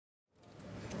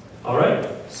All right,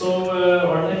 so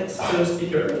our next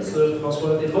speaker is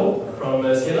Francois Tetreault from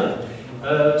Ciena.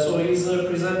 So he's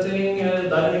presenting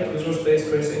dynamic visual space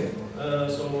tracing.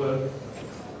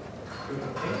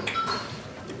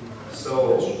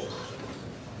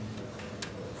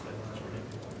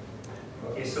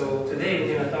 So today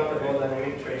we're going to talk about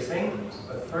dynamic tracing,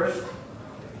 but first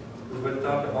we will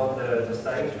talk about the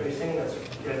static tracing. That's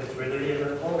because it's readily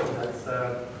available, and that's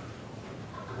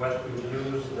what we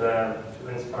used to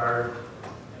inspire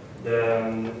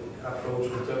the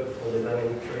approach we took for the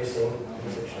dynamic tracing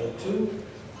in section 2.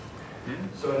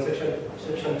 So in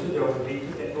section 2 there will be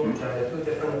two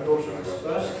different approaches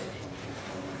discussed.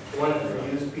 One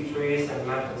we use p-trace and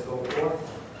map and so forth,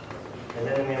 and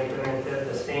then we implemented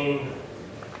the same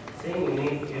thing we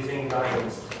need using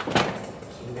diamonds. So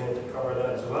we're going to cover that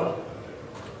as well.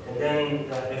 And then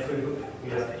if we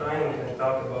have time, we can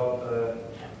talk about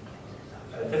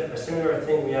a similar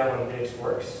thing we have on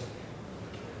VxWorks.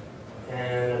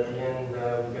 And at the end,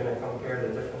 we're going to compare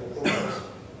the different approaches.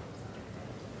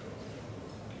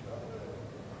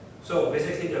 So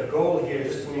basically the goal here,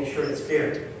 just to make sure it's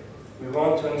clear, we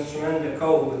want to instrument the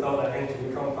code without having to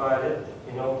recompile it,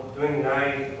 doing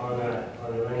live on a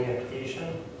running application.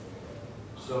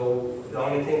 So the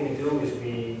only thing we do is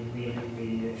we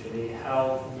actually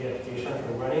help the application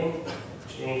from running,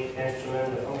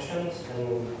 instrument the functions,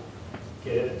 and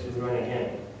get it to run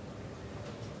again.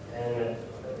 And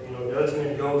the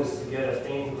ultimate goal is to get a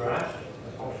theme graph,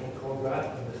 a function code graph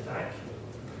of the stack.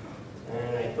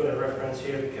 And I put a reference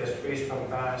here because Trace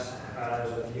Compass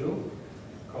has a view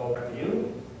called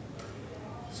view.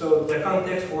 So the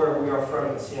context where we are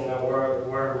from at Ciena,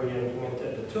 where we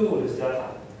implemented the tool, is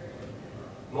that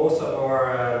most of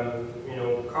our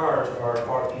cards are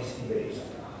PowerPC based.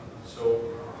 So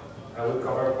I will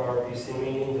cover PowerPC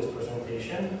mainly in this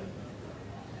presentation.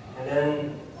 And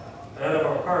then a lot of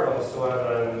our cards also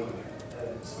have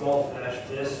small flash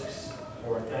disks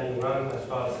or tiny RAM as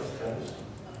file systems.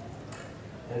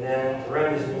 And then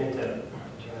RAM is limited.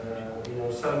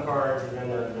 Some cards even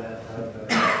have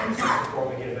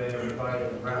 64 megabyte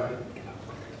of RAM.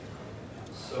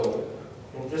 So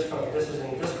this is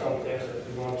in this context that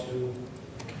we want to do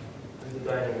the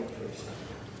dynamic tracing.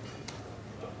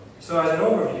 So as an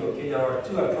overview, there are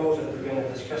two approaches that we're going to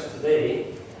discuss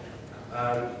today.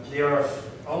 They are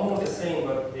almost the same,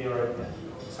 but they are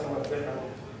somewhat different.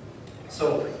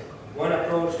 So one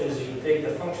approach is you take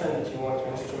the function that you want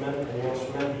to instrument, and you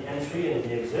instrument the entry and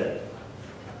the exit.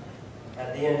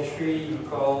 At the entry, you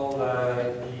call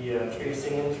the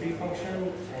tracing entry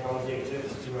function, and on the exit,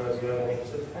 you have an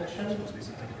exit function.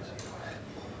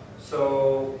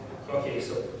 So,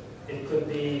 so it could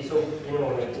be,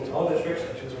 in all the tricks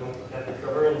that we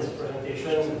cover in this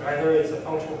presentation, either it's a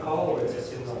function call or it's a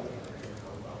signal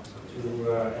to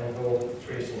invoke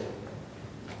tracing.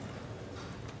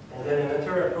 And then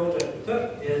another approach that we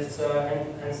took is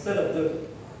instead of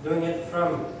doing it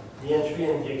from the entry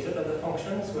and the exit of the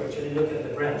functions, we actually look at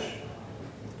the branch.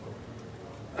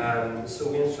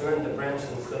 So we instrument the branch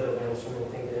instead of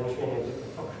instrumenting the entry and exit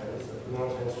functions that we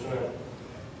want to instrument.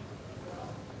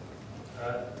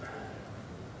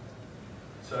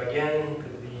 So again, it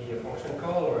could be a function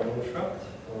call or an interrupt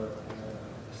or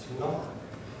a signal.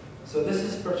 So this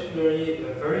is particularly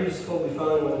very useful we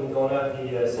found when we don't have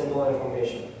the symbol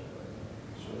information.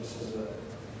 So this is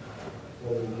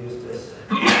when we use this.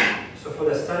 So for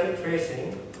the static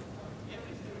tracing,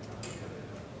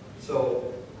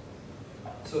 so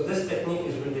this technique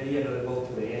is readily available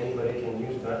today. Anybody can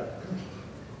use that.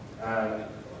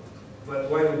 But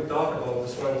why we talk about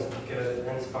this one is because it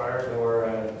inspires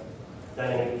our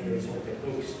dynamic tracing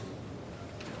techniques.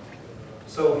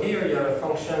 So here you have a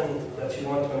function that you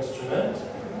want to instrument.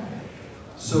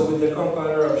 So with the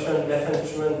compiler option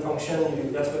finstrument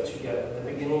function, that's what you get. At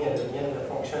the beginning and at the end of the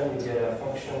function, you get a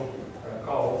function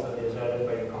call that is added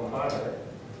by the compiler.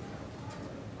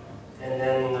 And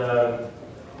then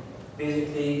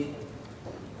basically,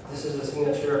 this is the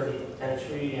signature of the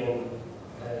entry and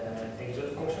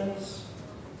exit functions.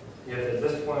 You have the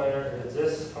this pointer, the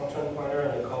this function pointer,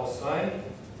 and the call side.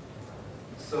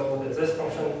 So the this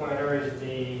function pointer is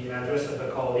the address of the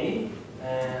callee,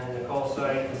 and the call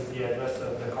side is the address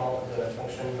of the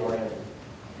function you're in,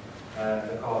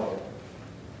 the calling.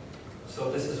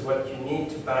 So this is what you need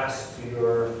to pass to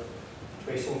your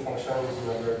tracing functions in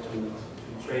order to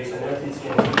trace an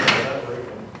LTTng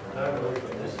library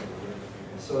for this.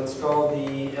 So it's called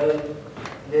the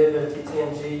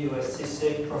LTTng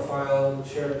USC-SIG profile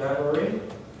shared library.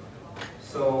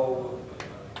 So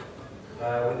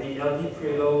with the LD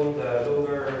preload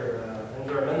loader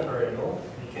environment variable,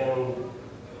 you can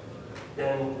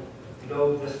then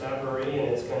load this library, and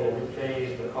it's going to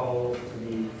replace the call to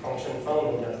the function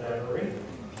found in that library,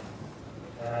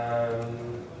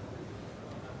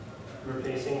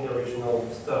 replacing the original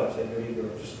stubs. I believe they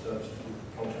were just stubs to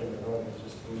function alone,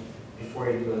 just before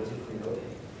you do a Tetreault.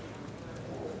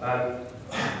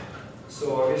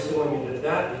 So obviously when you did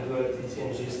that, you do a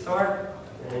LTTng start,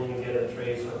 and then you get a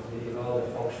trace of all the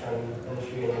function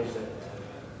entry and exit.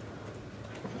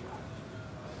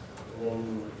 And then,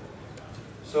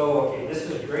 so okay, this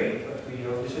is great, but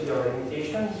this is your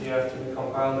limitations. You have to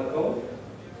recompile the code.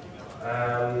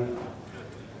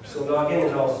 So login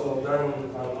is also done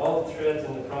on all threads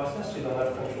in the process. You don't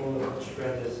have control of which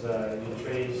thread is you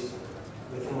trace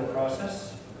within the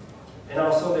process. And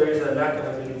also there is a lack of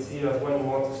ability of when you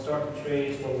want to start the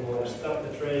trace, when you want to stop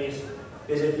the trace.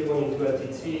 Basically when you do a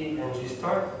Tetreault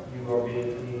start, you are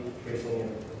basically tracing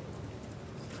everything.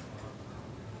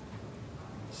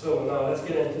 So now let's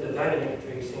get into the dynamic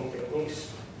tracing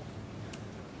techniques.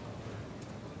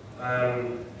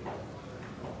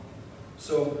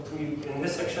 So in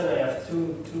this section I have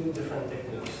two different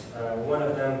techniques. One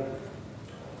of them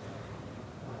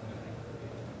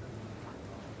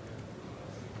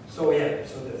so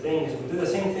the thing is we do the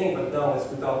same thing, but now it's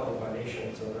without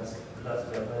compilation. So that's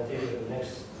the advantage of the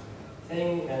next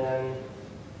thing. And then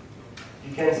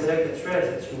you can select the threads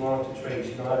that you want to trace.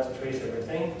 You don't have to trace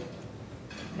everything.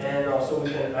 And also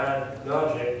we can add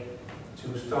logic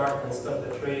to start and stop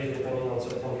the trace depending on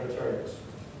certain returns.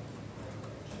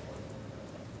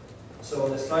 So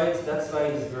that slide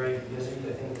is very busy.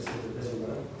 I think this is a busy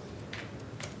one.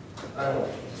 I don't know,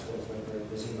 this one's not very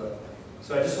busy, but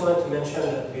so I just wanted to mention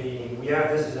that we have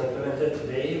this is implemented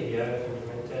today. We have it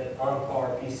implemented on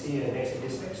PowerPC and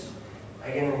x86.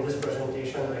 Again, in this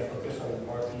presentation, I focus on the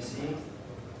PowerPC.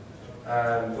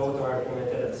 Both are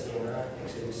implemented at Ciena,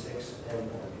 x86, and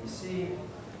PowerPC.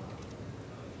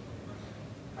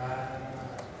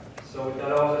 So it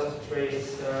allows us to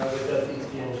trace with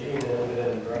LTTng and then with an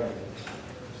environment.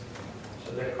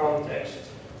 So the context.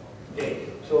 Okay,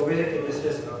 so basically this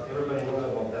is, everybody knows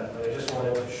about that, but I just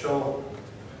wanted to show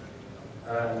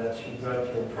that you've got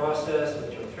your process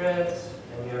with your threads,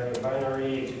 and you have your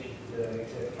binary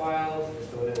exec files,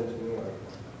 it's loaded into memory.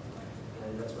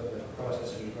 And that's what the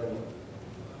process is running.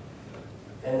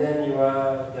 And then you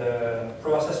have the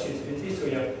process utility, so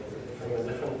you have, from a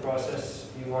different process,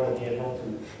 you want to be able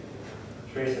to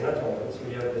trace another one. So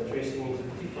you have the tracing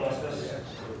utility process,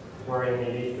 where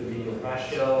maybe it could be your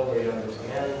bash shell, where you have the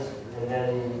commands, and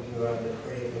then you have the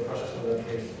process of the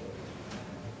tracing.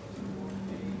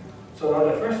 So now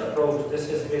the first approach, this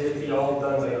is basically all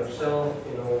done by yourself.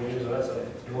 You know, we use lots of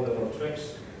little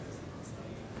tricks.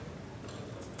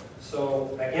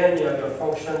 So again, you have your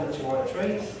function that you want to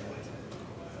trace.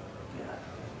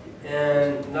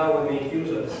 And now we make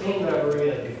use of the same library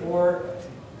as before,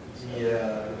 the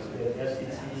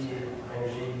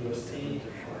LTTng UST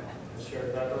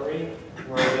shared library,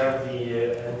 where we have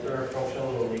the enter function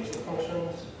and the exit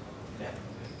functions.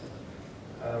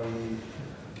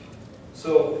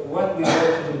 So what we want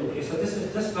to do, okay, so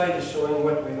this slide is showing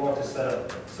what we want to set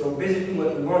up. So basically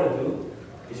what we want to do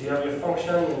is you have your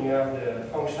function and you have the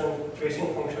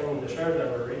tracing function in the shared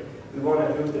library. We want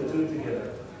to group the two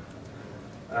together.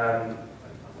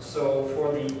 So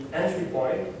for the entry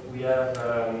point, we have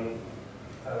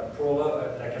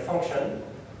like a function,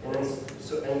 and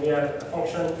then we have a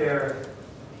function per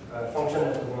function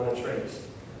that we want to trace.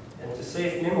 And to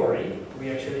save memory,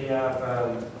 we actually have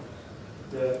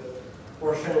the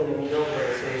portion in the middle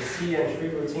where it says C entry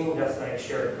routine. That's like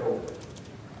shared code.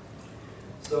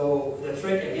 So the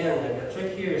trick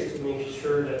here is to make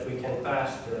sure that we can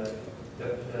pass the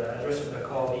address of the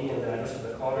callee and the address of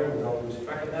the caller. We don't lose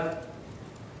track of that.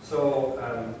 So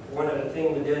one of the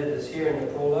things we did is here in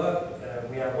the prologue,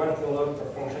 we have one prologue per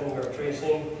function we're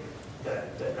tracing.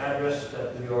 The address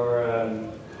that we are,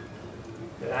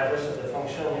 the address of the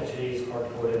function actually is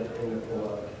hard-coded in the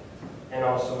prologue, and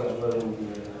also as well in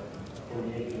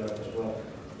the API as well.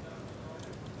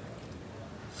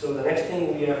 So the next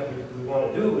thing we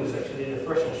want to do is actually the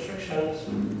first instructions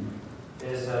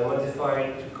is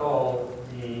modified to call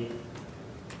the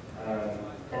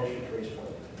entry trace point.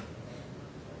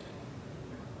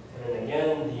 And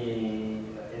again, the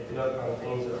API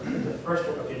contains the first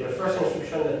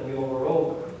instruction that we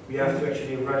overrode, we have to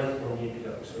actually run it in the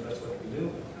API. So that's what we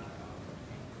do.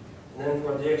 And then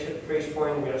for the exit trace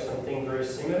point, we have something very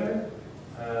similar.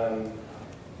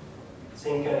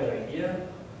 Same kind of idea.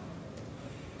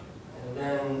 And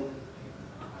then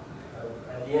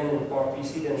at the end in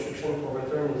PowerPC, the instruction for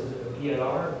return is a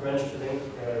BLR, branch to link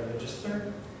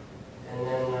register. And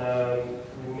then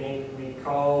we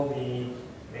call the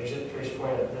exit trace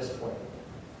point at this point.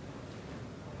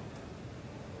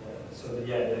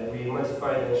 We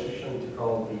modified the instruction to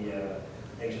call the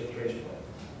exit trace point.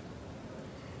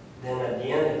 Then at the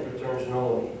end, it returns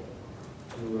normally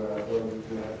to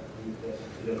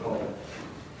the call.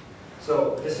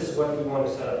 So this is what we want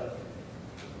to set up.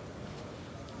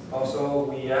 Also,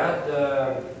 we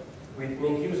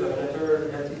make use of another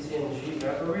LTTng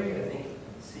library, I think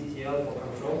CTL for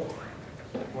control,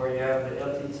 where you have the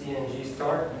LTTng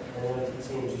start and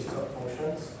LTTng stop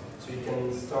functions. So you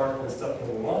can start and stop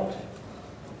when you want.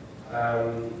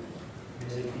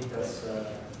 Basically, that's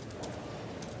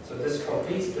so this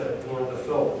completes the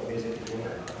flow. Basically,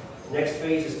 the next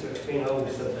phase is to explain how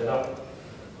we set that up.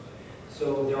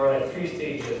 So there are like 3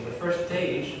 stages. The first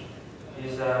stage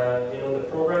is the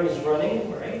program is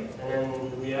running, right, and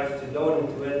then we have to load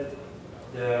into it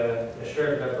the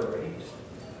shared libraries,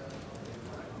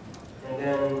 and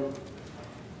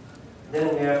then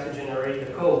we have to generate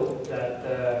the code that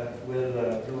will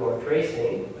do our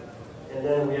tracing, and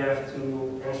then we have to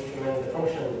instrument the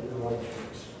function that we want to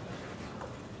trace.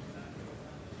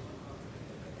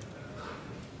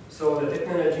 So the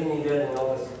technology needed in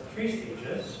all the 3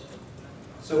 stages.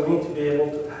 So we need to be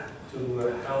able to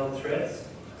handle threads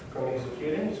from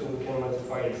executing, so we can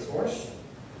modify its source.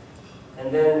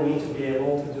 And then we need to be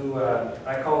able to do,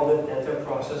 I called it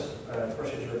inter-process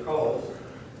procedure calls,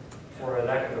 for a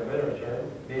lack of a better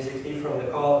term. Basically, from the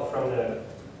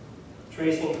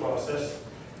tracing process,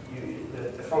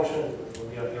 the function,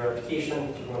 your application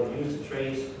that you want to use to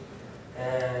trace,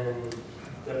 and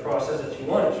the process that you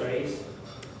want to trace,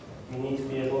 you need to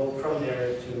be able, from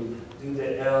there, to do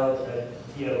the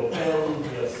DLOM,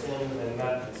 DLSIM, and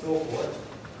map, and so forth.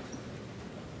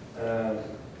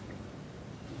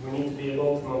 We need to be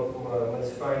able to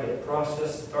modify the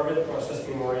target process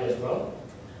memory as well.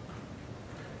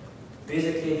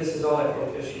 Basically, this is all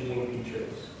accomplished using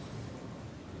ptrace.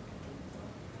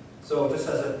 So just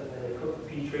as a quick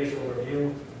ptrace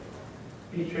overview,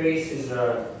 ptrace is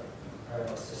a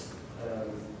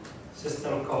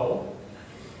system call,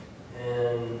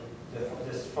 and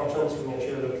this function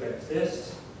signature looks like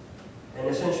this. And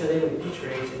essentially with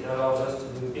ptrace, it allows us to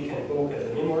do pick and poke at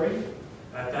the memory,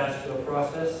 attach to a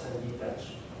process, and detach.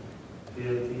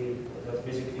 That's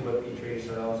basically what ptrace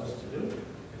allows us to do.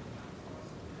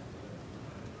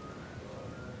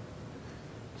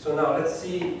 So now let's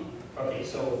see, okay,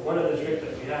 so one of the tricks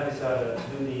that we have is to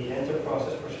do the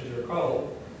inter-process procedure call.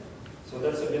 So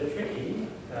that's a bit tricky.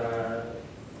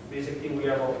 Basically, we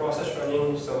have our process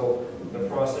running, so the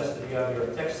process that you have your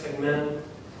text segment,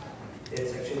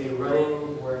 it's actually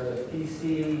running where the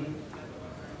PC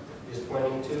is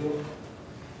pointing to.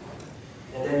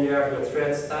 And then you have your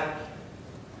thread stack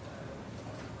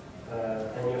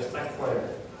and your stack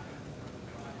pointer.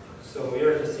 So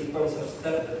here's the sequence of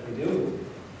steps that we do.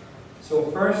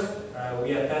 So first,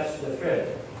 we attach the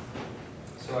thread.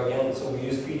 So again, we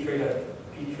use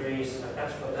ptrace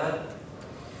attach for that.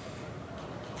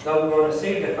 Now we want to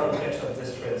save the context of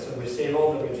this thread. So we save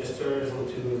all the registers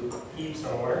into heap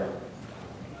somewhere.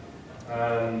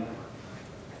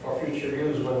 For future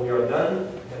use, when we are done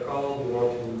the call, we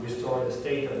want to restore the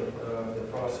state of the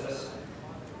process.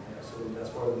 So that's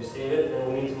where we save it.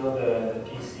 And we need to know the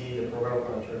PC, the program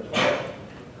counter as well.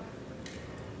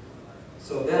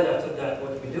 So then after that,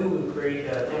 what we do, we create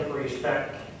a temporary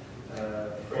stack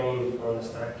frame on the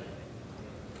stack.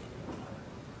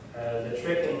 The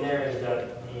trick in there is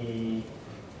that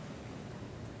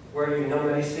where you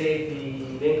normally save the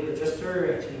link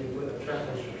register, actually you put a trap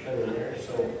instruction in there.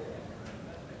 So,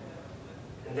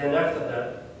 and then after that,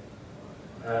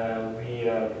 we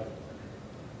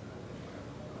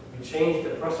change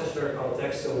the processor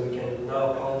context so we can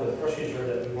now call the procedure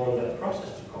that we want that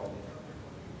process to call.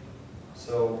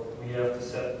 So we have to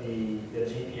set the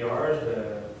GPRs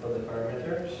for the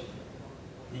parameters.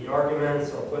 The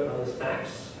arguments are put on the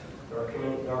stacks, the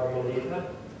argument data.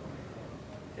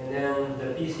 And then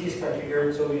the PC is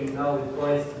configured so now it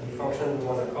points to the function we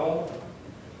want to call.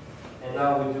 And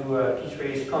now we do a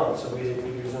ptrace count. So basically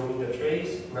we're zooming the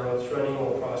trace. Now it's running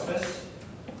our process,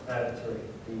 the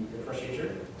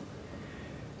procedure.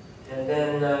 And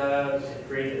then it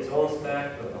creates its own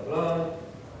stack, blah, blah, blah.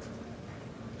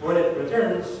 When it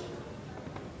returns,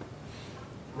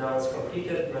 now it's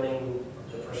completed running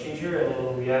the procedure, and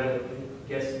then we have it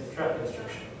gets the trap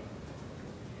instruction.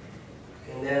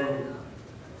 And then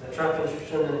the trap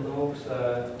instruction invokes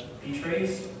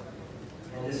ptrace,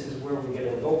 and this is where we get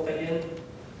invoked again,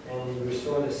 and we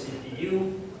restore the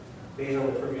CPU based on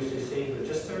the previously saved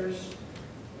registers.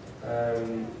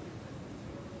 Then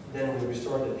we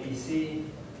restore the PC,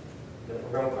 the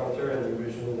program counter and we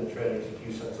resume the thread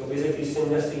execution. So basically,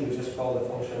 seamlessly, we just call the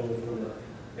function within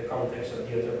the context of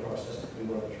the other process that we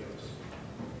want to trace.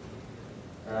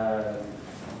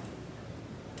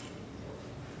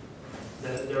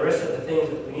 The rest of the things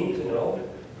that we need to know,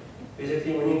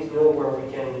 basically, we need to know where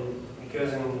we can,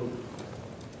 because in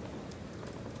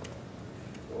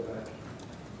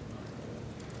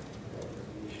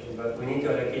but we need to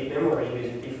allocate memory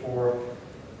basically for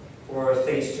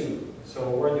stage 2. So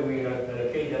where do we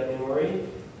allocate that memory?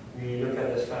 We look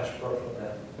at the slash proc for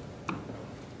that.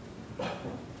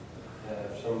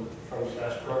 From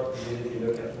slash proc, we basically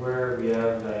look at where we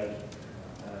have like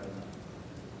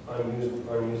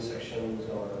unused sections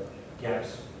or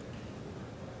gaps.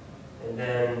 And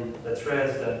then the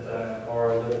threads that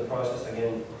are under the process,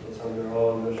 again, it's under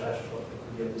all under slash proc that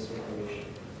we get this information.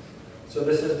 So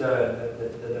this is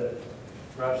the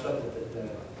wraps up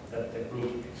that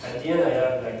technique. At the end, I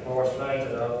have like more slides. I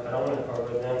don't want to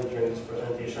cover them during this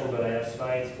presentation, but I have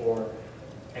slides for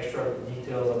extra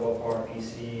details about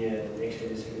PowerPC and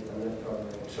x86 that I'm not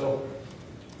covering. So,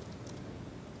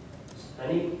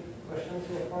 any questions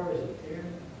so far? Is it clear?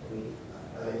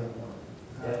 I have one.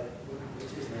 Yeah.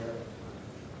 Which is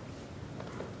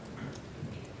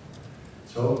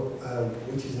so,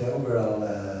 which is the overall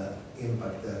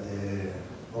impact that the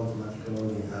automatic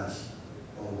loading has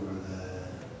over the...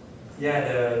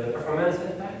 Yeah, the performance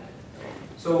impact.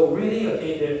 So really,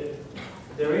 okay,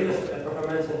 there is a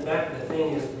performance impact. The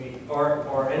thing is,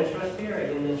 our interest here, I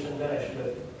didn't mention that, I should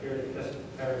have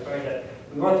clarified that.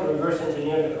 We want to reverse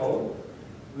engineer the code.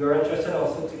 We are interested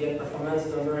also to get performance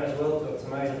number as well to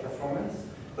optimize the performance.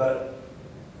 But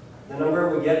the number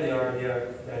we get, they are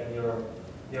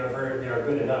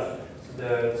good enough.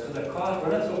 So the cost,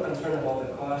 we're not so concerned about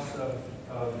the cost of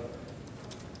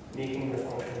making the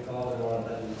function calls and all of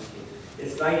that.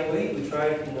 It's lightweight. We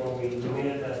tried, we made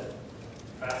it as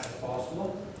fast as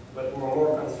possible, but we're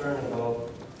more concerned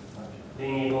about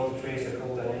being able to trace the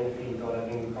code dynamically without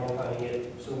having compiling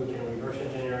it, so we can reverse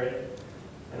engineer it,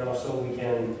 and also we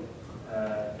can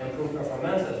improve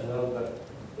performance as well, but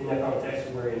in a context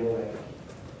where like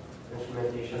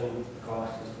instrumentation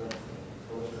cost is not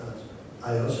so much.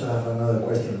 I also have another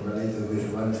question related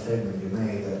with one statement you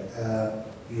made.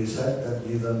 You said that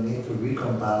you don't need to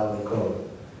recompile the code.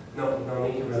 No, you don't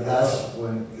need to recompile. But that's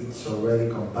when it's already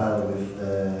compiled with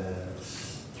the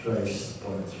trace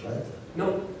points, right?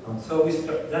 No. So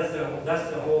that's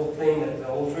the whole thing, that the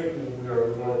whole trick we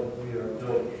are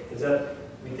doing is that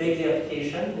we take the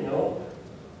application,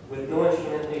 with no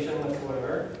instrumentation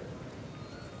whatsoever,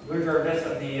 regardless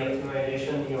of the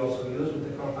optimization you also use with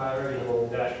the compiler,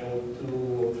 dashboard 2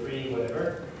 or 3,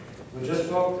 whatever. We just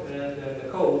walk the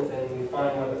code and we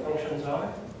find what the functions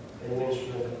are and we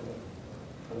instrument the code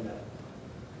from that.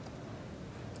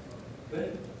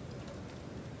 Good?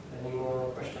 Any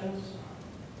more questions?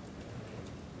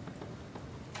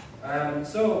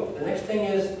 So the next thing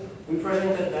is, we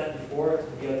presented that before to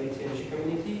the LTTng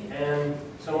community, and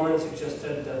someone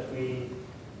suggested that we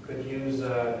could use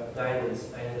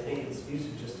diamonds, and I think it's you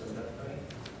suggested that, right?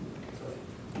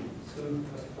 So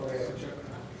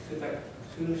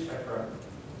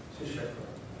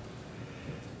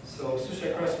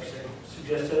Sushakra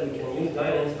suggested we can use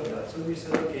diamonds for that. So we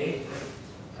said, okay,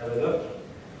 let's have a look.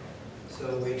 So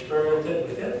we experimented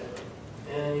with it,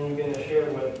 and I'm going to share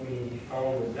what we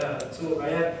found with that. So I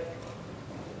have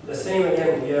the same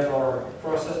again. We have our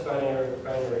process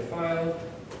binary file.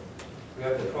 We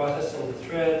have the process and the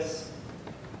threads.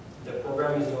 The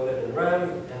program is loaded in RAM,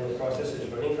 and the process is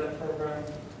running that program.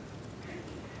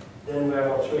 Then we have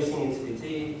our tracing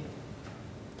HTTP.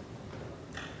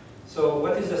 So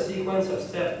what is the sequence of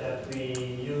steps that we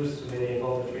use to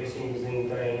enable the tracing using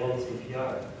Dynamics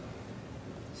API?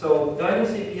 So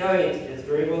Dynamics API is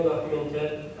very well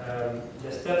documented.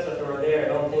 The steps that are there, I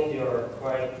don't think they are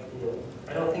quite,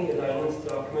 I don't think the Dynamics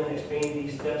document explains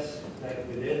these steps like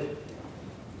we did.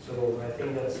 So I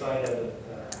think that slide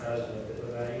has a bit of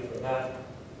value for that.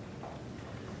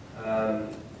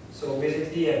 So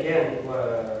basically, again,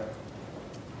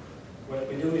 what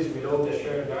we do is we load the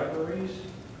shared libraries.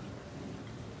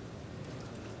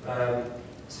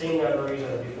 Same libraries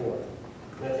as before,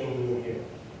 nothing new here.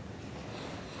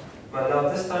 But now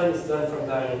this time it's done from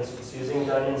Dynamics. It's using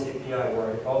Dynamics API,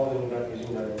 we're all doing that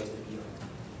using Dynamics API.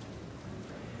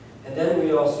 And then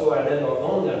we also added our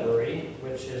own library,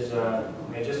 which is,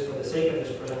 just for the sake of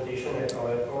this presentation, I call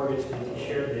it org-utility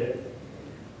shared div.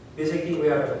 Basically, we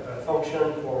have a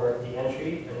function for the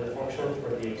entry and a function for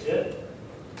the exit,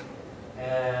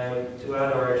 and to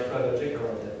add our extra logic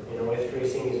around it. If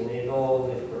tracing is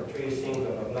enabled, if we're tracing,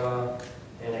 blah, blah, blah.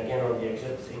 And again, on the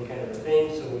exit, same kind of a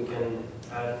thing, so we can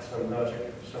add some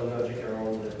logic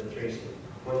around the tracing.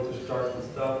 When to start and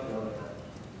stop and all of that.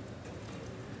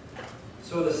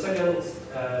 So the second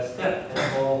step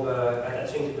involves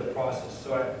attaching to the process.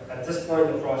 So at this point,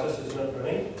 the process is not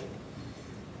running.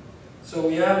 So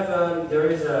we have, there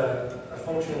is a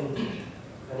function,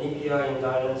 an API in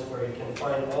Dynance where you can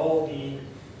find all the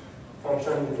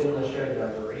functions within the shared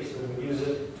library. So we use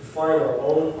it to find our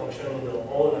own function in our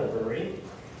own library,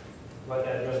 what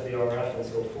address the RF and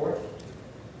so forth.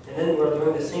 And then we're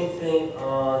doing the same thing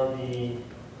on the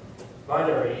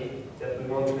binary that we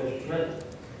want to instrument.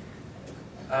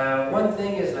 One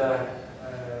thing is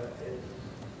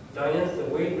Dynance, the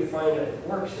way we find that it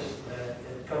works is that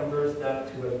it converts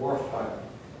that to a WARF file.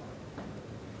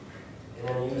 And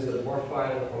then use the WARF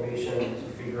file information to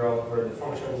figure out where the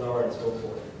functions are and so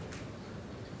forth.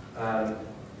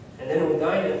 And then with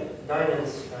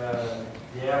Dynance,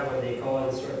 they have what they call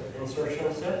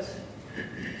insertion sets.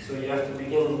 So you have to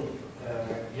begin,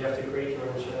 you have to create your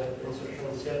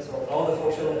insertion sets on all the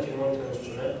functions that you want to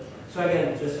instrument. So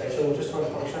again, I showed just one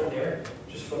function there,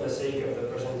 just for the sake of the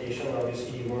presentation.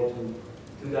 Obviously, you want to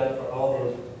do that for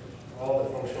all the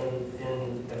functions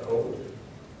in the code.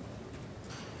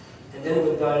 And then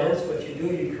with Dynance, what you do,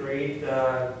 you create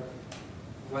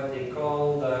what they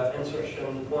call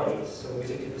insertion points. So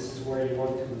basically, this is where you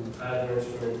want to add your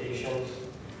instrumentation.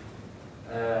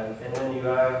 And then you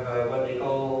have what they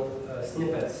call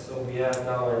snippets. So we have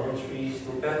now an entry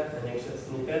snippet, an exit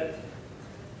snippet.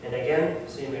 And again,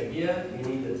 same idea, you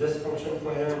need this function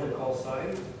pointer on the call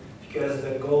side, because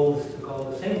the goal is to call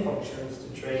the same functions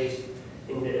to trace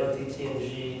in the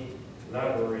LTTng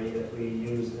library that we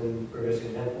used in previous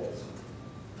examples.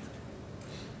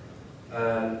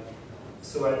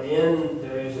 So at the end,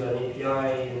 there is an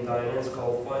API in Dynance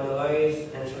called finalize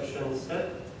insertion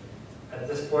set. At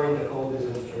this point, the code is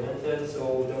instrumented.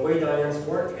 So the way Dynance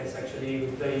works, it's actually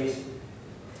replace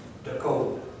the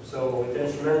code. So it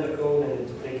instruments the code and it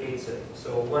duplicates it.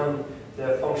 So when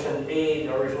the function A,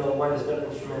 the original one, is not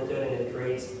instrumented, and it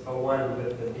creates a one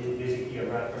with basically a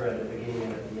wrapper at the beginning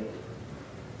and at the end.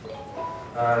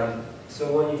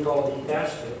 So when you call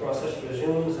detach, the process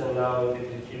resumes and now it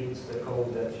executes the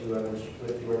code that you have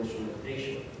with your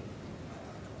instrumentation.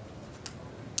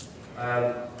 Do I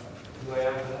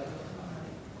have that?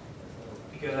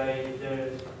 Because I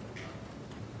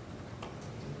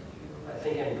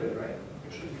think I'm good, right?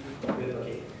 Good,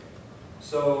 okay.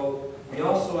 So we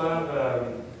also have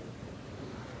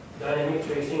dynamic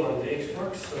tracing on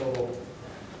VxWorks. So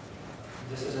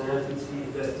this is an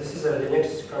LTT, this is a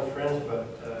Linux conference, but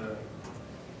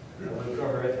we'll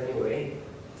cover it anyway,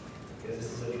 because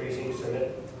this is a tracing summit.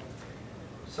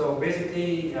 So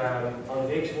basically, on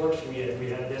VxWorks, we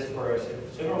had this for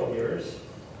several years.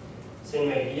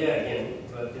 Same idea again,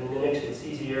 but in Linux it's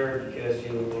easier because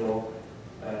you know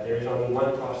there is only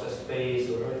one process space,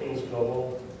 so everything is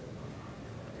global.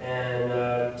 And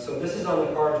so this is on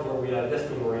the cards where we have this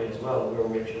memory as well, where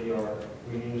we actually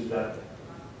we use that.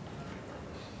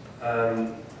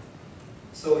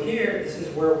 So here, this is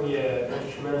where we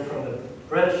instrument from the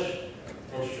branch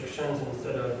instructions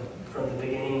instead of from the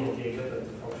beginning and the exit of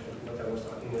the function, what I was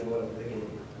talking about at the beginning.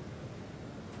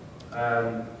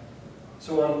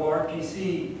 So on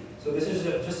PowerPC, so this is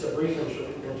just a brief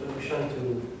introduction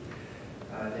to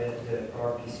the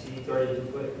PowerPC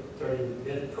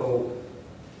 30-bit code.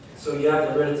 So you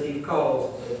have the relative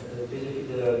calls, basically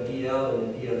the BL and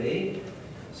the BLA.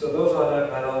 So those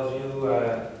allows you to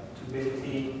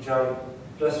basically jump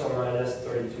plus or minus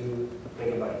 32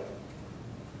 megabytes.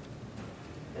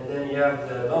 And then you have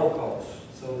the long calls.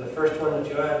 So the first one that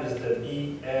you have is the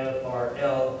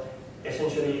BLRL.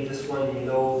 Essentially, this one you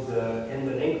load in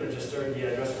the link register the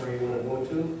address where you want to go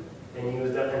to, and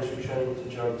use that instruction to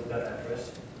jump to that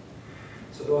address.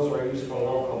 So those are used for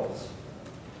long calls.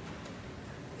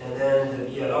 And then the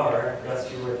BLR, that's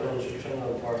your return instruction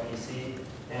on PowerPC,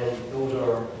 and those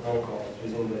are long calls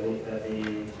using the link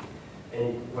and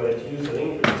what it uses the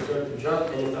link register to jump,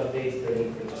 and it updates the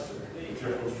link register. It's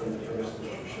different from the previous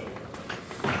instruction.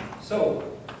 So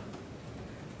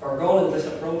our goal in this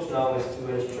approach now is to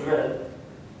instrument,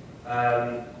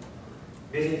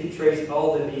 basically trace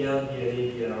all the BL,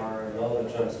 BLA, BLR, and all the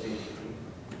jumps basically.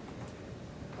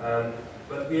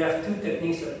 But we have two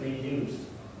techniques that we use.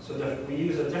 So we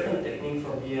use a different technique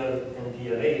for BL and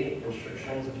BLA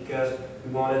instructions because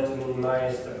we wanted to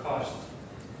minimize the cost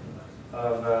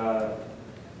of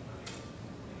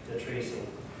the tracing.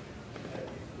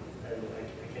 And I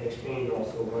can explain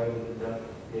also why we did that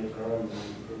later on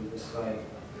in this slide.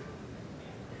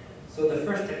 So the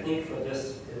first technique for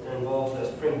this, it involves a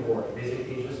springboard,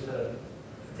 basically just a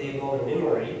table in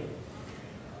memory,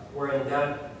 where in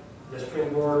that The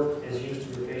springboard is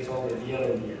used to replace all the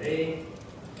DL and DLA.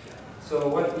 So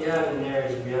what we have in there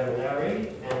is we have an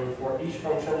array, and for each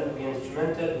function that we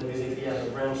instrumented, we basically have a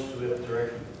branch to it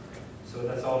directly. So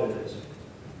that's all it is.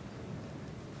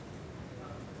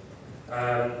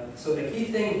 So the key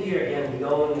thing here, again, we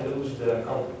don't want to lose the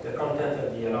content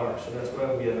of the LR. So that's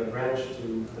why we have a branch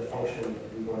to the function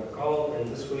that we want to call, and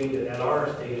this way the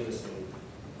LR stays the same.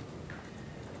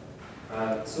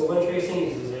 So when tracing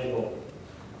is disabled,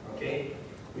 okay,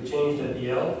 we change the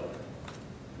DL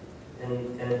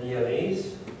and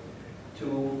DLAs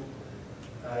to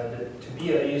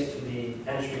BLAs to the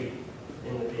entry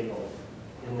in the table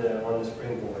on the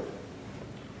springboard.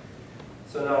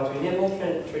 So now to enable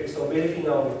so basically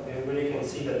now everybody can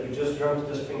see that we just jump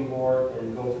to the springboard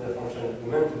and go to the function that we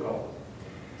meant to call.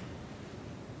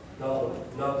 Now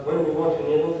when we want to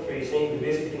enable tracing, we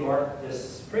basically mark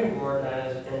this springboard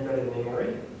as embedded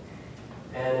memory,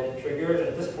 and it triggers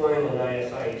at this point an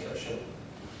ISI exception.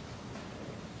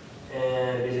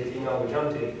 And basically now we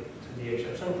jump to the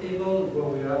exception table where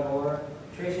we have our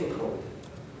tracing code.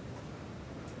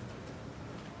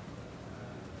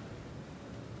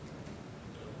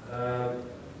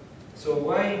 So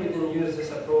why we didn't use this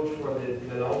approach for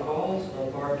the long calls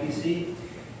on PowerPC?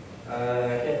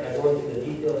 I go into the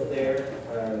details there,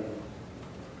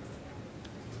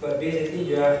 but basically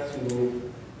you have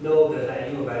to know the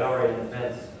value of LR in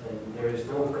advance, and there is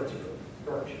no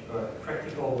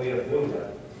practical way of doing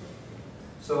that.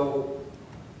 So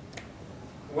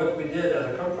what we did as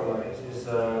a compromise is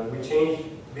we changed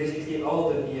basically all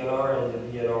the DLR and the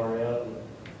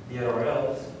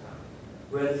DLRLs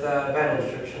with ban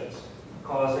restrictions,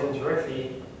 causing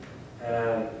directly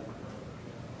a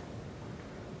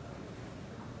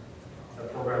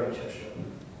program exception.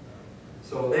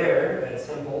 So there, it's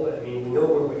simple. I mean, we know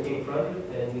where we came from,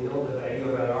 and we know the value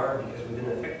of LR because we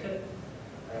didn't affect it.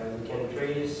 We can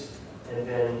trace and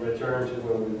then return to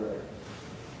where we were.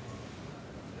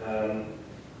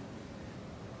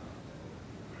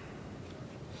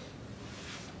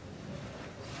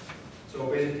 So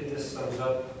basically, this sums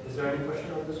up. Is there any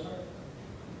question on this one?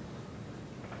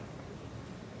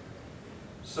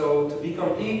 So to be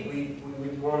complete, we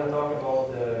want to talk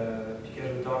about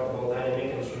because we talked about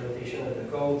dynamic instrumentation of the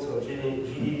code. So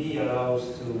GDB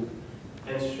allows to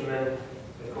instrument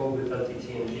the code with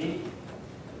LTTng.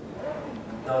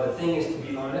 Now the thing is, to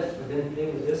be honest, we didn't play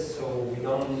with this, so we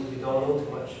don't know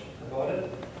too much about it.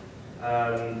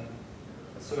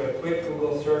 So a quick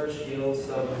Google search yields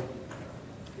some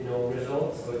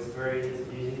results. So it's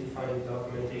easy to find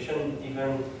documentation.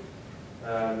 Even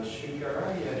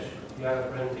Shikara, you have a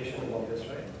presentation about this,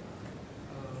 right?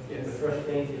 Yes. The first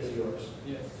link is yours.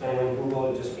 Yes. And in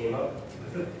Google, it just came up.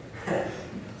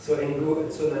 So in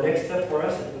Google, so the next step for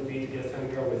us it would be to get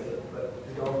familiar with it, but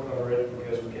we don't cover it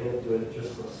because we cannot do it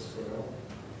justice,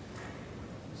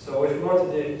 So if you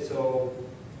want to do, so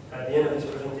at the end of this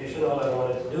presentation, all I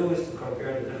wanted to do is to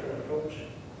compare the different approach.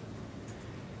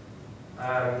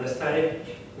 The static,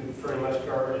 we've pretty much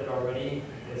covered it already.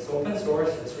 It's open source,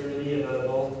 it's readily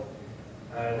available.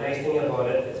 Nice thing about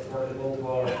it, it's portable to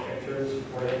all architectures,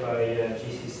 supported by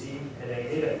GCC, and I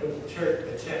did a quick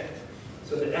check.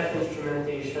 So the F instrument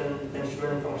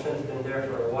function has been there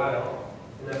for a while,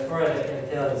 and as far as I can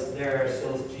tell, it's there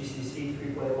since GCC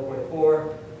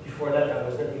 3.0.4. Before that, I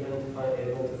was not even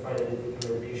able to find any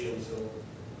implementation, so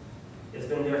it's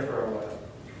been there for a while.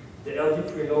 The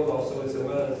LTTng also is a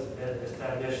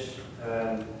well-established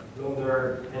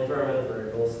loader environment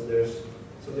variable,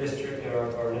 so this trick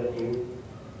are not new.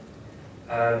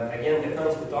 Again, the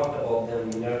cons we talked about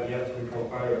them. You have to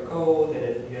recompile your code,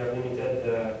 and you have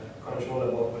limited control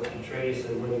about what you trace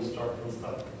and when you start and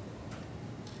stop.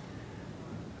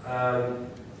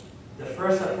 The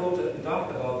first approach that we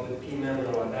talked about with PMEM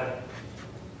and all that,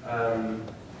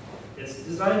 it's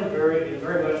designed very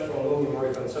much for low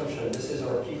memory consumption. This is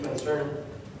our key concern.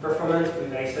 Performance,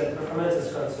 like I said, performance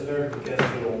is considered because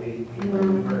we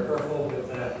were careful with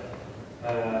the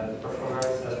performance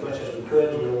as much as we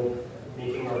could,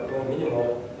 making our code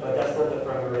minimal, but that's not the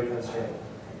primary concern.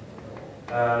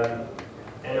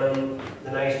 And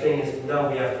the nice thing is now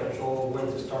we have control when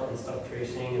to start and stop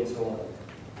tracing and so on.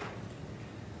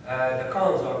 The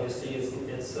cons, obviously,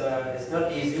 it's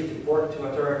not easy to port to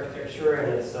other architecture,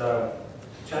 and it's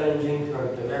challenging to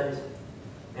implement.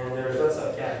 And there's lots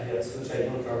of caveats, which I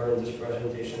didn't cover in this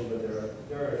presentation, but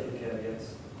there are a few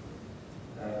caveats.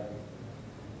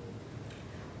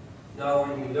 Now,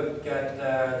 when we look at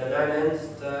the Dynance,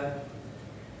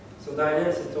 so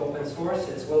Dynance, it's open source,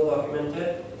 it's well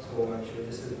documented, so actually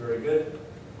this is very good.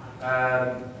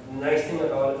 The nice thing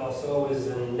about it also is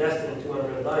in less than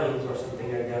 200 lines or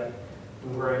something like that,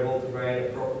 we were able to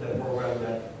write the program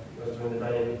that was doing the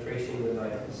dynamic tracing with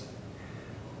items.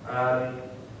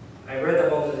 I read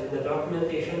about it in the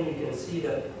documentation. You can see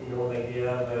that, you know, like they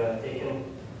have taken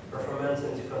performance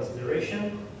into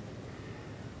consideration.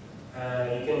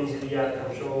 You can easily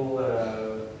control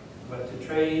what to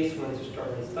trace, when to start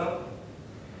and stop.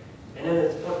 And then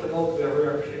it's portable to every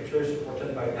architecture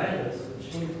supported by guidance,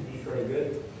 which seems to be very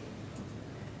good.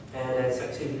 And it's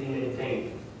actively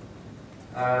maintained.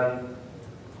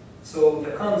 So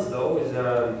the cons, though, is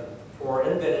for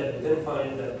embedded, we didn't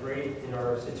find that great in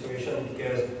our situation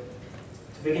because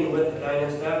to begin with, the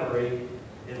guidance library,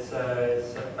 it's a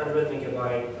 100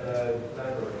 megabyte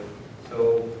library.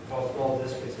 So for small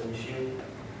disk, it's an issue.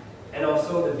 And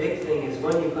also the big thing is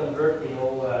when you convert, you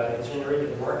know,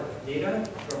 generated work data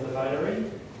from the binary,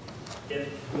 it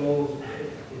goes,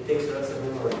 it takes lots of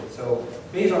memory. So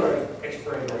based on our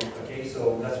experiment, okay,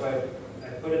 so that's why I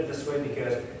put it this way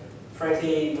because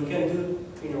frankly, we can do,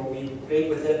 you know, we played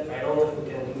with it. I don't know if we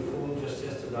can do full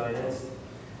justice to guidance,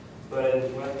 but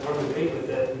when we played with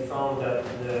it, we found that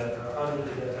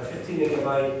a 50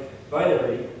 megabyte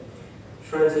binary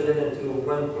translated into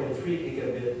 1.3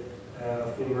 gigabit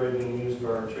of memory being used by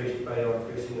our tracing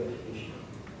application,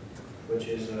 which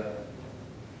is a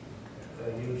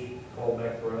huge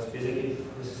fallback for us. Basically,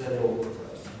 this is a no-go for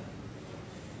us.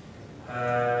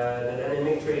 The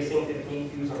dynamic tracing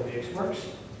technique used on VxWorks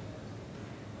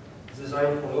is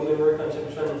designed for low memory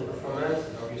consumption and performance.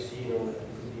 Obviously, you know, it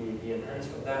could be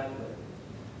enhanced with that, but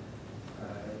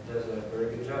it does a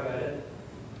very good job at it.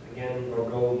 Again, our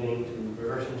goal being to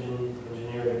reverse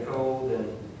engineer the code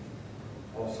and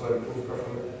also improve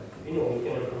performance. You know, we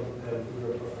can improve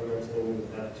your performance and with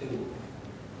that too.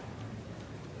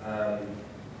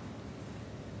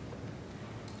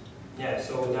 Yeah,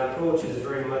 so the approach is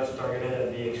very much targeted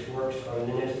at VxWorks. On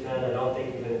Linux then, I don't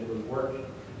think even it would work.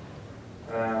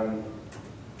 And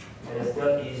it's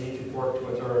not easy to port to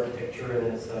other architecture,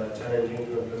 and it's challenging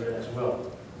to implement as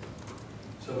well.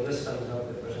 So this sums up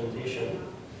the presentation.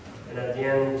 And at the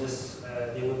end, just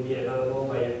they will be available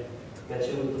by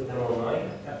Mathieu will put them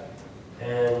online.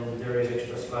 And there is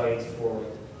extra slides for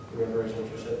whoever is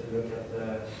interested to look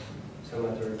at some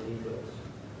other details.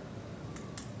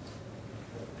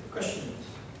 Questions?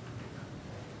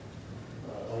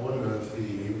 I wonder if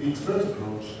the expert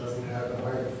approach doesn't have a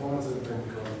higher performance impact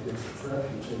because it takes the trap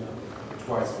teaching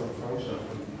twice for the function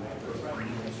for the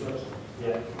instruction.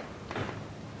 Yeah.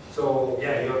 So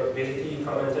yeah, you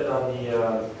commented on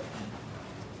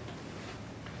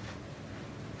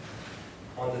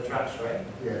the traps, right?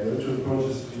 Yeah, the other two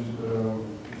approaches use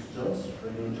jumps,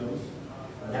 regular jumps.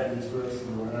 Yeah. These works,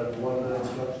 you have one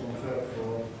instruction trap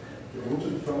for getting into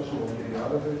the function and getting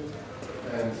out of it,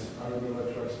 and I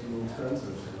remember traps being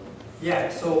expensive. Yeah,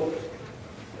 so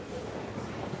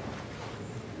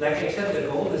like I said,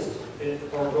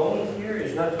 our goal here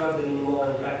is not to have the minimal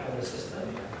impact on the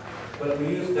system, but we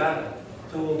use that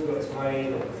tool to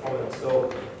optimize the performance.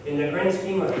 So in the grand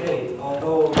scheme of things,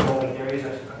 although you know, there is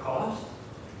a cost,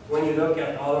 when you look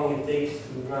at how long it takes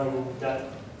to run that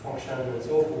function and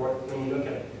so forth, when you look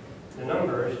at the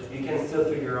numbers, you can still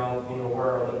figure out, you know,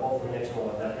 where are the bottlenecks and all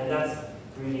of that. And that's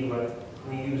really what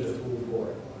we use the tool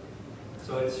for.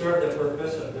 So it served the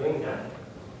purpose of doing that.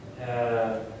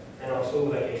 And also,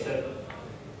 like I said,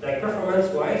 like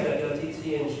performance-wise, like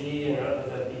LTTng and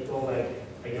other people, like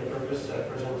the purpose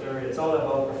presenter, it's all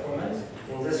about performance.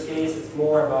 In this case, it's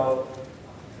more about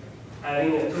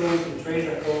having a tool to trace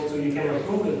the code so you can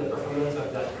improve the performance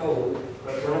of that code,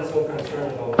 but we're not so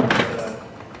concerned about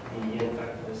the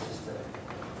impact of the system.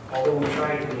 Although we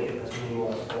try to make it as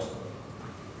minimal as possible.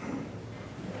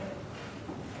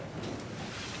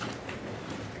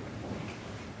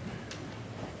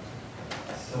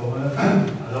 So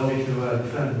allow me to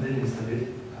defend the Linux a bit.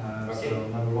 Okay. So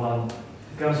number one,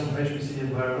 it comes from HPC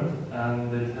environment,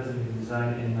 and it hasn't been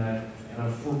designed in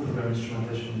a full program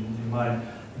instrumentation in mind.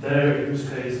 Their use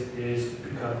case is to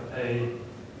pick up a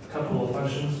couple of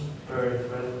functions per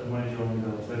thread and monitor on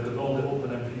those. They've got all the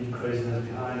OpenMP craziness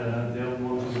behind, and they only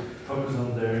want to focus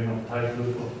on their tight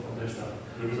loop of their stuff.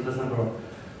 Mm-hmm. So that's number one.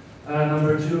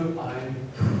 Number two, I'm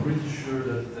pretty sure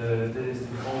that this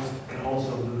can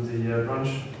also do the branch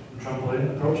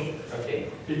trampoline approach.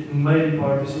 Okay. It may be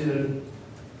PowerPC that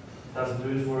doesn't do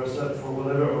it for us, for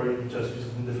whatever, or it just uses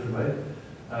it in a different way.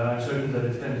 I'm certain that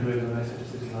it can do it on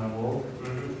x86 line wall.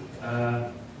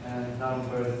 Mm-hmm. And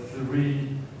number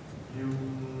three, you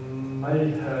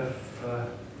may have.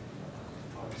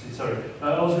 Sorry,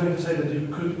 I was going to say that you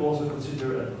could also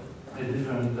consider a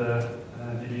different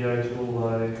DBI tool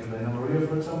like Maria,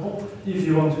 for example, if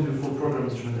you want to do full program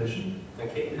instrumentation,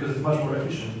 Okay. because it's much more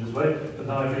efficient in this way, but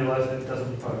now I realize that it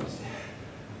doesn't require this.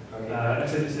 Okay.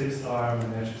 x86, ARM,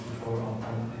 and x64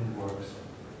 in the works.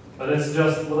 But it's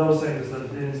just, what I was saying is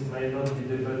that this may not be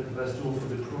the best tool for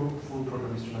the full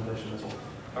program instrumentation, that's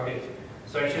all. Okay.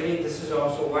 So actually, this is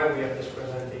also why we have this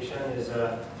presentation. Is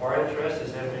our interest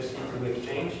is obviously to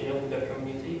exchange, with the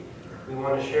community. We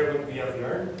want to share what we have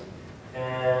learned.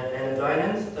 And the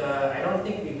Dynance, I don't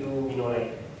think we do,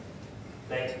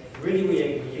 like really we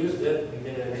used it. We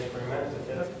did an experiment with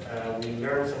it. We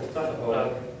learned some stuff about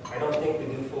it. I don't think we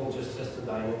do full justice to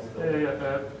Dynance.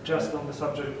 Just on the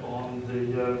subject on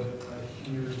the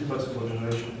huge debuggable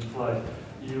generation in flight,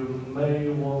 you may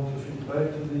want to feed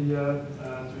back to the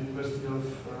University of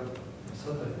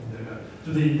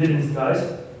to the Dynance guys.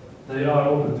 They are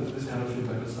open to this kind of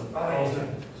feedback as well.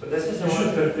 So this is you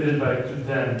should have fed it back to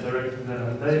them, direct to them.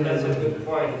 And that's a good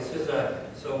point. This is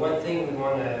so one thing we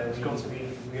want to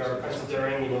we are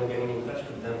considering, getting in touch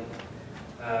with them.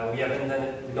 We haven't done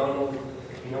it. We don't know.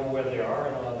 We know where they are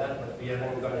and all of that, but we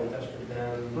haven't got in touch with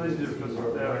them. Please do, because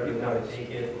they are good how to take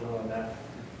it and all of that.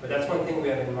 But that's one thing we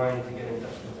have in mind, to get in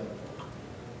touch with them.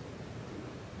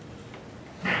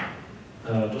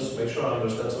 Just to make sure I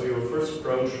understand, so your first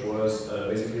approach was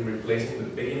basically replacing the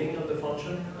beginning of the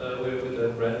function with a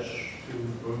branch to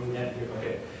room. Yeah.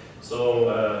 Okay.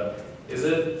 So is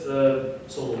it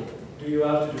so? Do you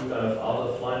have to do kind of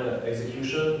out-of-line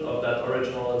execution of that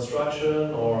original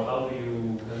instruction, or how do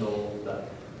you handle that?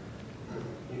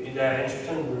 In the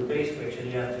instruction we replace, we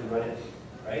actually have to run it,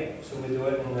 right? So we do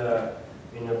it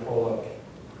in the prologue.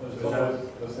 It's always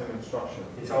the same instruction.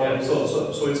 It's always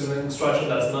so it's an instruction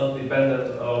that's not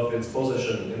dependent of its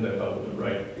position in the code,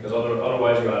 right? Because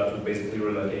otherwise you have to basically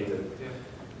relocate it.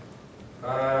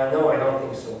 No, I don't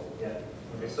think so. Yeah.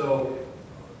 Okay. So.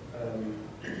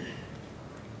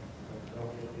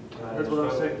 That's what I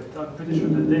was saying. I'm pretty sure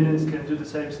that Dynance can do the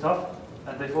same stuff,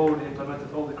 and they've already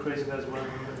implemented all the craziness when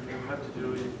you have to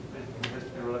do it. It has to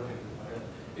be relocated.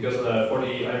 Because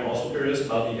I'm also curious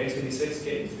about the x86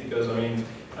 case, because I mean,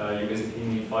 you basically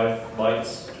need 5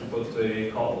 bytes to put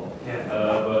a call. Yeah.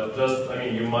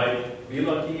 But you might be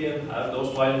lucky and have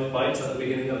those 5 bytes at the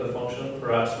beginning of the function,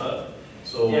 perhaps not.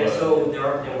 So so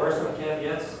there were some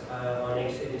caveats on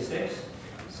x86.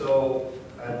 So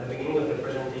at the beginning of the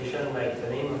presentation, like the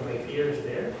name of my peer is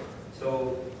there.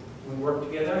 So we worked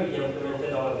together. He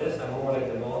implemented all of this. I'm more like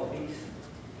the mouthpiece.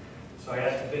 So I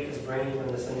had to pick his brain when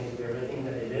listening to everything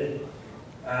that he did.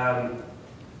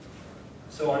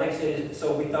 So on x86,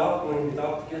 so when we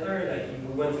talked together,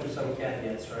 we went through some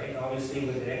caveats, right? Obviously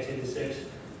with the x86,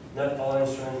 not all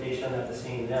instrumentation at the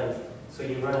same length, so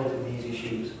you run into these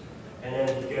issues. And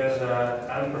then because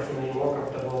I'm personally more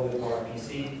comfortable with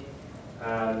RPC,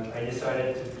 I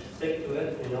decided to stick to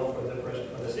it,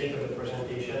 for the sake of the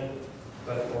presentation.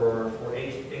 But for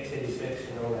x86,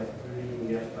 really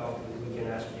we have to talk. We can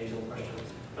ask Jason questions.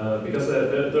 Because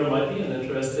there might be an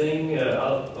interesting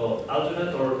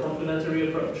alternate or complementary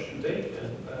approach to take.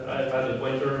 I've had a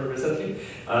pointer recently.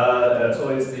 So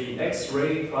it's the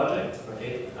X-ray project.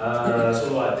 Okay.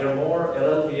 So they're more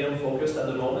LLVM focused at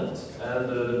the moment, and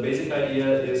the basic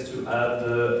idea is to add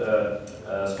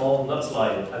a small nut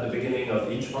slide at the beginning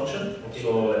of each function. Okay.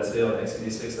 So let's say on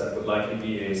x86 that would likely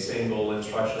be a single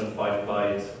instruction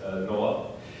 5-byte NOA,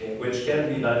 Okay. which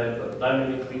can be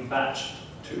dynamically patched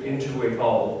into a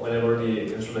call whenever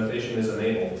the instrumentation is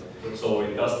enabled. So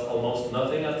it costs almost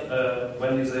nothing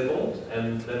when disabled,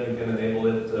 and then you can enable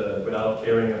it without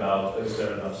caring about is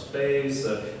there enough space,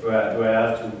 do I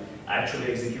have to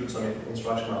actually execute some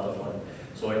instruction out of line.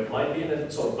 So it might be,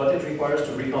 but it requires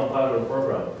to recompile your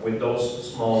program with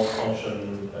those small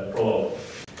function prologue.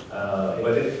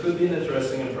 But it could be an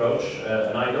interesting approach,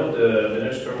 and I know the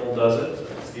Linux kernel does it.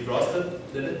 Steve Rosted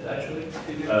did it actually.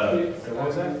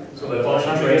 So the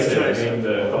function tracer,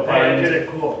 the compiler,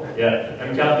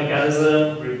 and count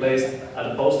mechanism replaced at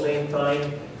the posting time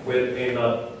with a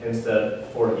nut instead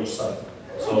for each side.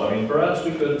 So perhaps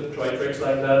we could try tricks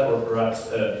like that, or perhaps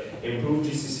improve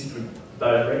GCC to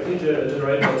directly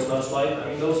generate those nuts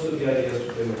like. Those could be ideas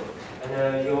to play with.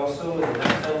 And you also, the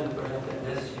last time you presented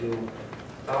this, you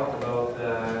talked about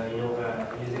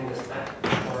using the stack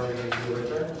for your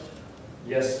returns.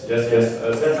 Yes. That's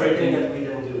a thing that we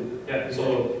didn't do. Yeah,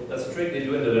 so that's a trick they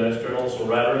do in the Linux kernel. So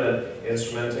rather than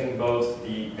instrumenting both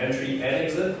the entry and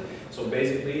exit, so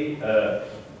basically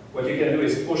what you can do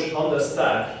is push on the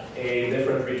stack a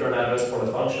different return address for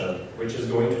the function, which is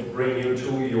going to bring you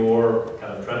to your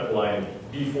kind of trampoline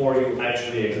before you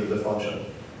actually exit the function.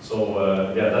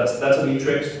 So that's a neat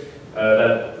trick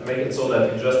that make it so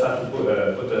that you just have to put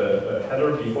a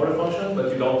header before the function,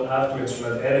 but you don't have to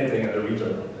instrument anything at the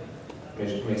return.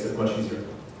 Makes it much easier.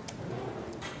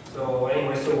 So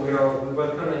anyway, so we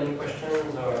welcome any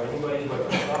questions or anybody who wants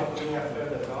to talk looking after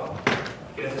the talk,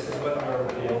 because this is what we're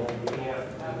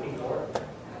looking for.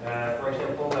 For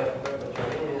example, I forgot what your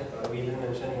name is, but we didn't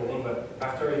mention your name, but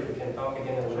after if you can talk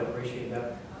again, I would appreciate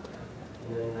that.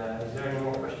 And then, is there any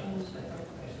more questions? I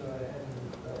saw a hand.